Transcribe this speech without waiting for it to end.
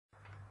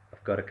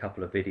I've got a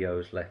couple of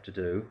videos left to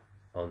do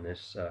on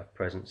this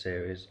present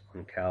series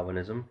on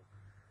Calvinism,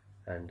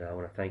 and I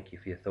want to thank you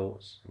for your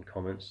thoughts and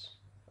comments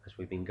as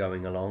we've been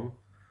going along.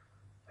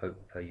 Hope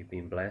you've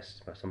been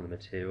blessed by some of the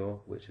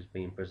material which has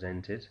been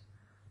presented.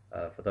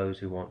 For those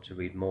who want to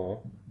read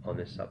more on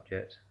this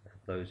subject,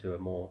 those who are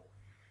more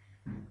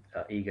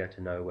eager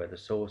to know where the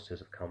sources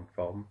have come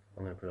from,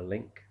 I'm going to put a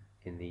link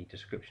in the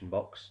description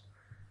box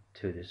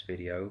to this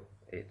video.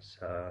 It's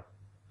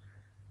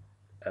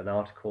an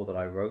article that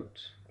I wrote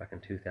back in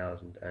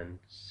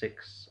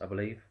 2006, I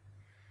believe.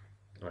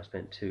 I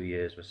spent 2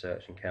 years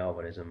researching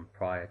Calvinism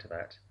prior to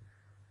that,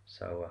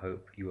 so I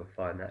hope you will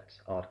find that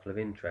article of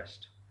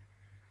interest.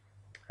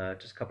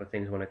 Just a couple of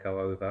things I want to go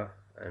over,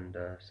 and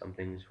some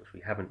things which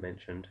we haven't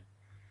mentioned,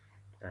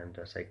 and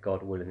say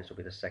God willing this will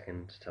be the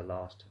second to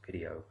last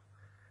video.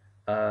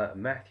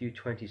 Matthew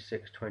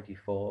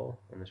 26:24,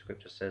 and the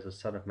scripture says, "The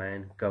Son of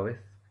Man goeth,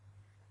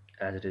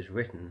 as it is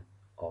written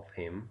of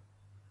him."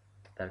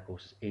 That of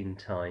course is in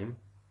time,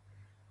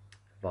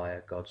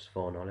 via God's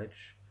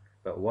foreknowledge.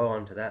 "But woe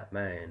unto that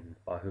man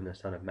by whom the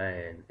Son of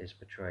Man is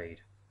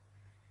betrayed.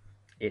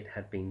 It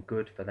had been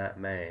good for that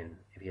man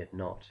if he had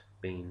not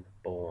been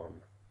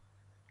born."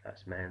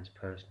 That's man's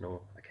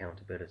personal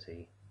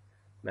accountability.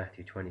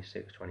 Matthew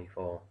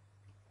 26:24.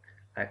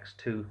 Acts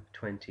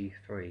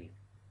 2:23.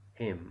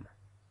 Him,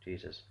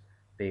 Jesus,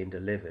 being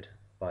delivered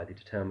by the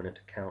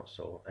determinate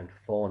counsel and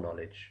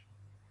foreknowledge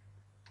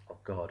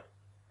of God,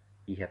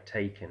 ye have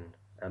taken,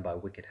 and by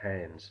wicked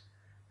hands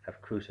have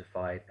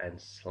crucified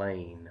and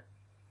slain.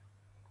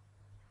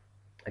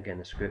 Again,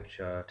 the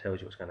scripture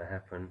tells you what's going to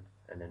happen,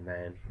 and then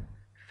man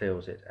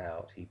fills it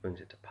out. He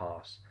brings it to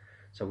pass.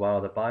 So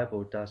while the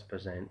Bible does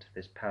present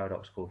this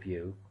paradoxical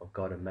view of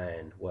God and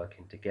man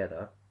working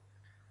together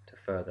to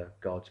further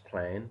God's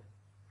plan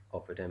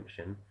of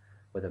redemption,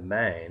 whether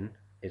man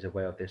is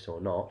aware of this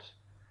or not,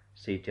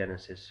 see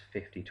Genesis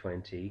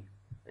 50:20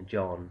 and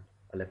John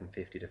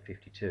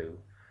 11:50-52.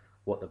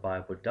 What the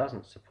Bible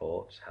doesn't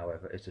support,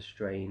 however, is a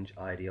strange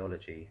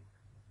ideology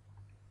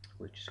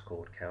which is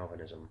called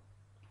Calvinism.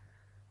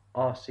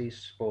 R.C.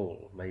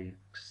 Sproul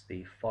makes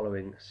the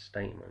following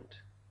statement.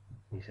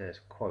 He says,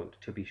 quote,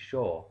 "To be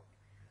sure,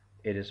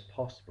 it is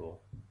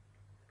possible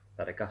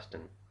that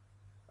Augustine,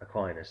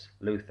 Aquinas,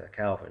 Luther,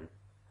 Calvin,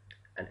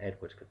 and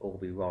Edwards could all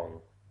be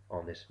wrong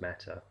on this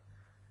matter,"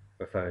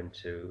 referring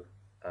to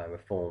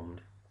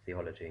Reformed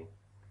theology.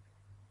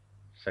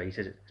 So he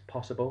says it's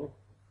possible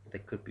they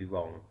could be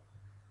wrong,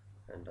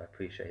 and I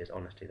appreciate his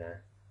honesty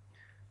there.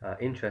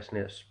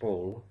 Interestingly,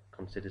 Sproul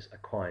considers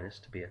Aquinas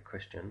to be a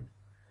Christian.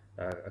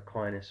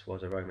 Aquinas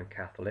was a Roman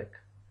Catholic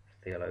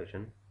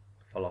theologian,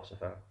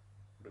 philosopher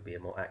would be a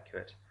more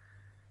accurate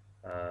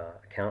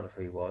account of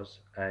who he was,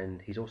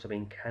 and he's also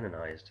been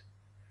canonized.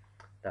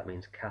 That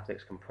means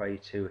Catholics can pray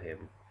to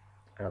him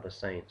and other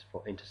saints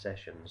for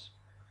intercessions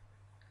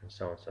and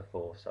so on and so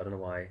forth. So I don't know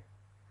why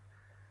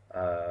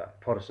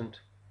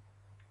Protestant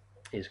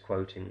is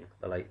quoting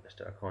the late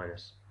Mr.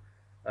 Aquinas.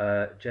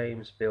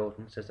 James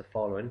Bilton says the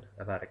following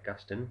about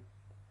Augustine,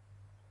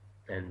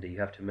 and you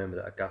have to remember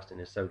that Augustine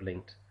is so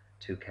linked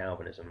to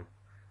Calvinism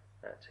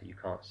that you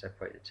can't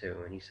separate the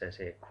two. And he says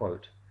here,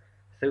 quote,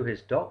 "Through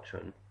his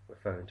doctrine,"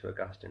 referring to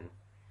Augustine,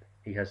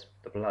 "he has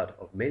the blood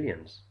of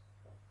millions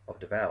of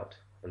devout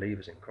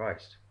believers in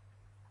Christ,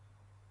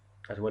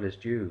 as well as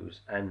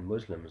Jews and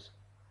Muslims,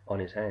 on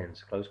his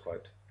hands," close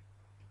quote.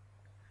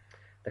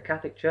 The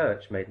Catholic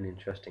Church made an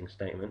interesting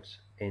statement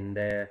in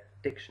their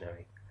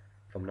dictionary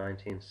from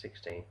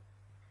 1960.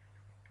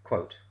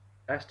 Quote,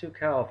 "As to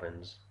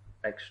Calvin's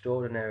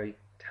extraordinary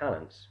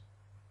talents,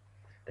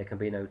 there can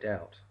be no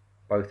doubt.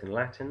 Both in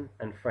Latin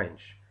and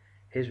French,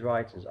 his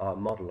writings are a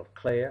model of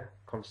clear,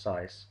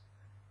 concise,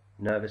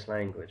 nervous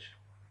language.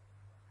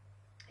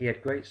 He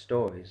had great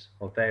stories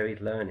of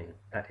varied learning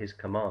at his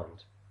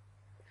command.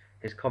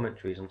 His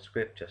commentaries on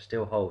Scripture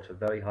still hold a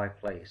very high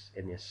place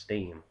in the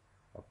esteem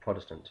of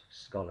Protestant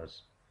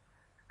scholars,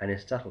 and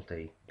his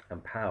subtlety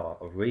and power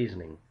of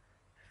reasoning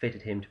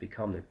fitted him to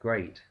become the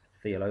great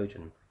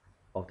theologian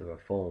of the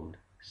Reformed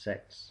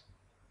sects.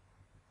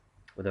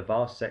 With a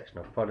vast section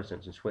of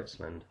Protestants in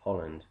Switzerland,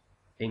 Holland,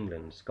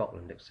 England,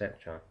 Scotland,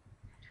 etc.,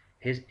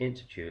 his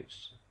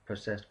institutes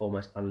possessed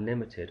almost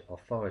unlimited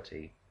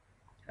authority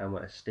and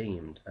were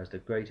esteemed as the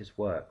greatest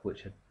work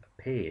which had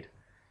appeared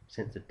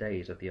since the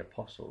days of the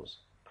apostles."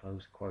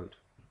 Close quote.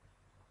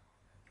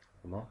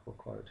 Remarkable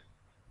quote.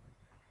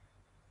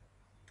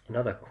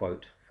 Another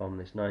quote from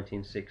this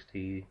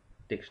 1960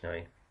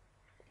 dictionary.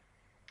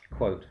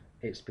 Quote,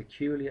 "Its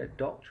peculiar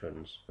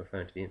doctrines,"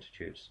 referring to the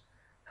institutes,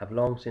 "have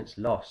long since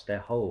lost their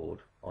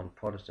hold on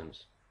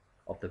Protestants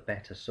of the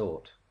better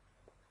sort,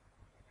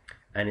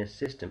 and his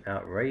system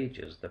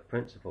outrages the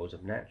principles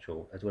of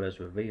natural as well as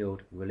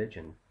revealed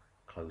religion."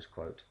 Close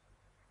quote.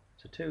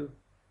 So two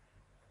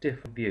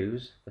different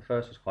views. The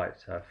first was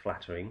quite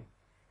flattering.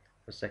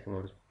 The second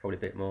one was probably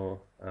a bit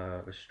more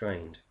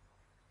restrained.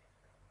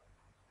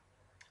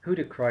 Who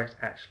did Christ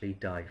actually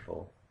die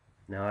for?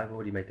 Now, I've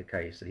already made the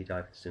case that he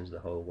died for the sins of the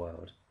whole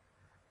world.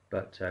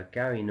 But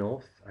Gary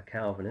North, a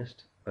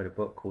Calvinist, wrote a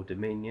book called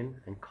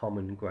Dominion and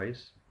Common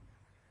Grace.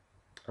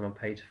 And on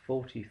page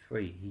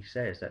 43 he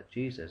says that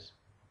Jesus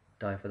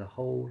died for the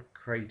whole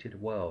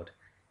created world,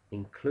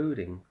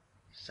 including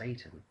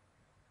Satan.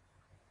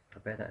 So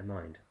bear that in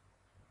mind.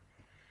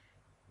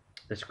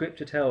 The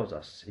scripture tells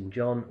us in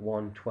John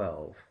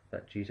 1:12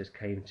 that Jesus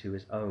came to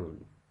his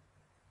own,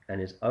 and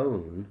his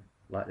own,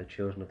 like the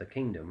children of the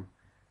kingdom,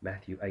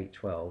 Matthew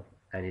 8:12,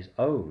 and his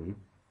own,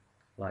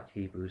 like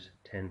Hebrews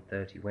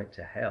 10:30, went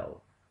to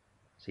hell.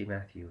 See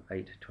Matthew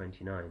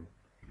 8:29.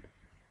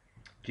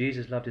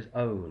 Jesus loved his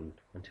own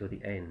until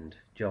the end,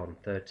 John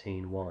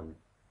 13:1.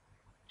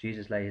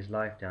 Jesus laid his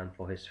life down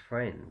for his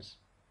friends,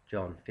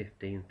 John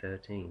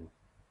 15:13,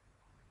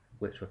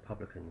 which were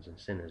publicans and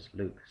sinners,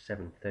 Luke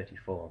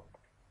 7:34.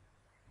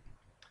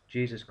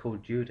 Jesus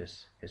called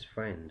Judas his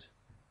friend,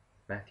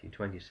 Matthew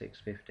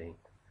 26:50.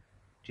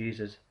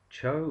 Jesus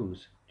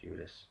chose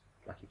Judas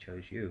like he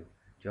chose you,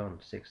 John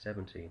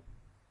 6:17.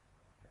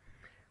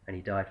 And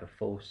he died for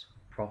false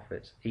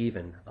prophets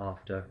even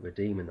after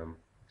redeeming them,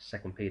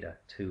 2 Peter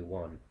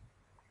 2:1.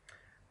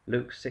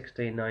 Luke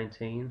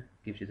 16:19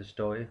 gives you the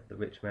story of the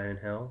rich man in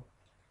hell.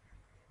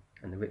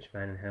 And the rich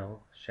man in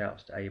hell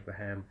shouts to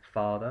Abraham,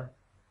 Father.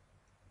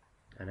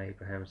 And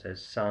Abraham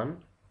says,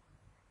 Son,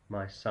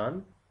 my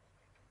son.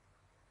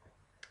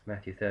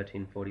 Matthew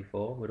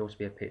 13:44 would also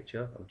be a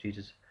picture of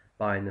Jesus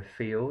buying the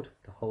field,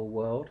 the whole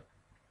world.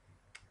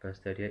 Verse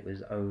 38, with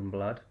his own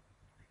blood.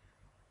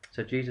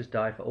 So Jesus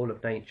died for all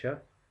of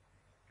nature.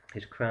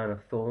 His crown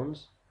of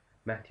thorns,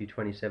 Matthew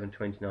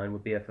 27:29,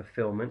 would be a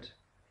fulfillment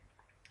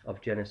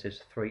of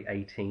Genesis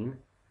 3:18,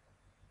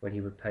 when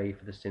he would pay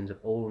for the sins of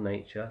all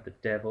nature, the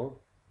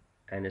devil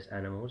and his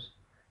animals.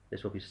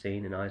 This will be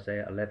seen in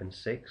Isaiah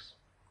 11:6.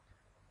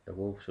 The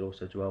wolf shall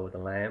also dwell with the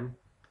lamb.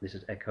 This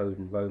is echoed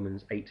in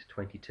Romans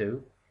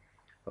 8:22.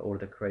 For all of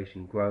the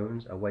creation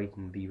groans,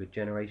 awaiting the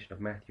regeneration of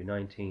Matthew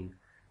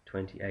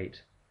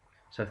 19:28.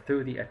 So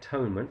through the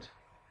atonement,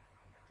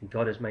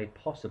 God has made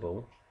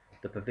possible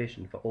the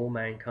provision for all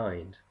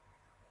mankind,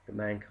 that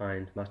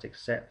mankind must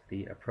accept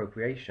the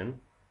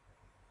appropriation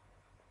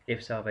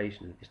if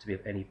salvation is to be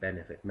of any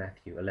benefit,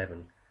 Matthew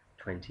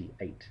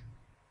 11:28.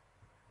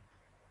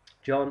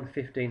 John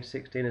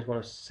 15:16 is one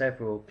of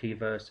several key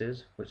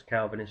verses which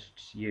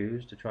Calvinists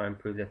use to try and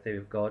prove their theory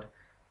of God,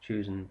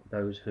 choosing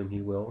those whom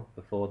he will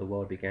before the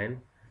world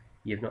began.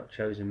 Ye have not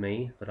chosen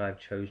me, but I have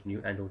chosen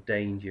you and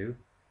ordained you,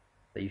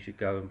 that you should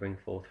go and bring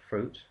forth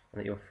fruit, and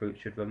that your fruit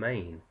should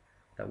remain,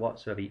 that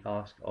whatsoever ye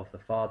ask of the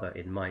Father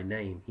in my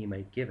name, he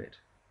may give it.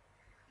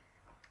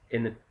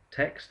 In the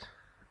text,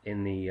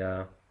 in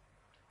the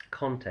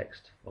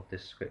context of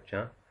this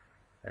scripture,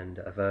 and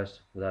a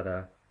verse with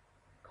other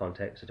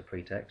context as a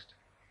pretext,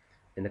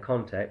 in the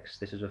context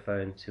this is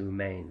referring to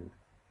men,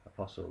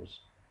 apostles.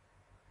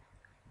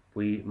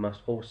 We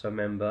must also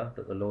remember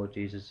that the Lord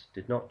Jesus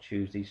did not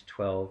choose these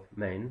 12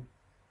 men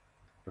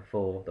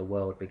before the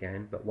world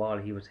began, but while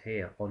he was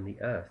here on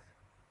the earth.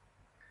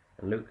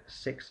 And Luke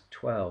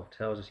 6:12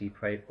 tells us he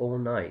prayed all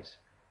night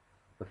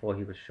before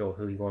he was sure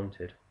who he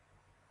wanted.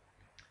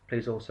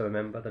 Please also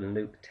remember that in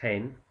Luke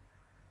 10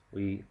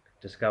 we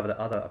discover that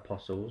other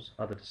apostles,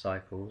 other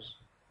disciples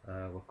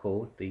were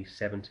called, the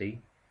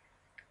 70,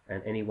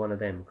 and any one of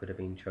them could have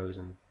been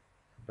chosen,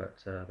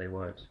 but they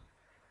weren't.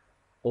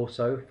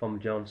 Also from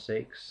John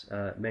 6,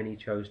 many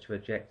chose to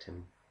reject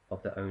him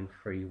of their own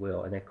free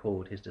will, and they're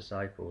called his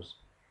disciples.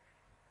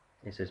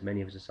 It says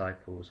many of his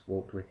disciples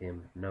walked with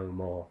him no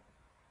more.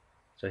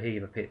 So here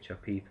you have a picture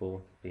of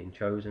people being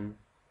chosen,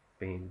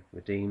 being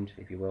redeemed,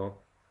 if you will,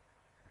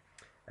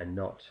 and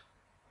not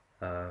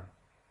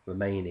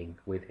remaining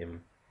with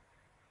him.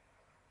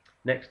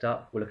 Next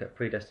up, we'll look at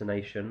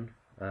predestination.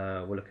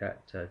 We'll look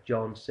at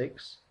John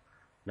 6,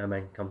 no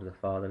man can come to the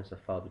Father unless the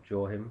Father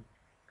draw him.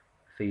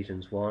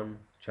 Ephesians 1,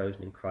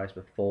 chosen in Christ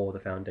before the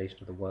foundation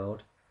of the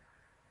world.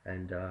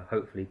 And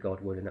hopefully,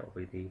 God willing, that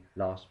will be the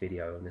last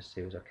video in this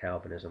series of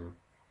Calvinism.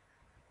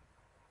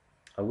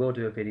 I will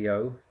do a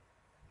video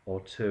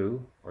or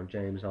two on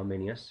James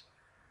Arminius.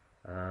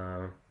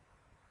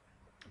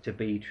 To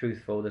be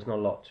truthful, there's not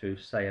a lot to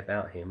say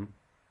about him,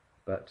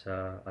 but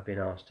I've been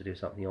asked to do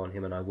something on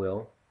him, and I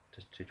will,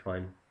 just to try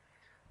and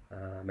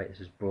make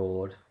this as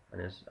broad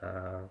and as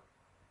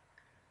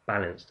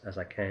balanced as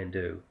I can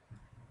do.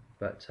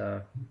 But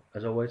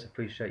as always,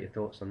 appreciate your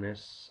thoughts on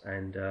this,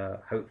 and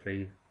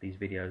hopefully these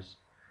videos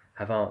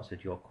have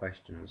answered your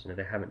questions, and if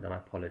they haven't, then I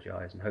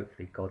apologise, and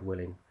hopefully, God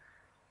willing,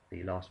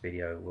 the last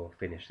video will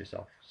finish this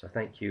off. So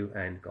thank you,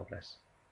 and God bless.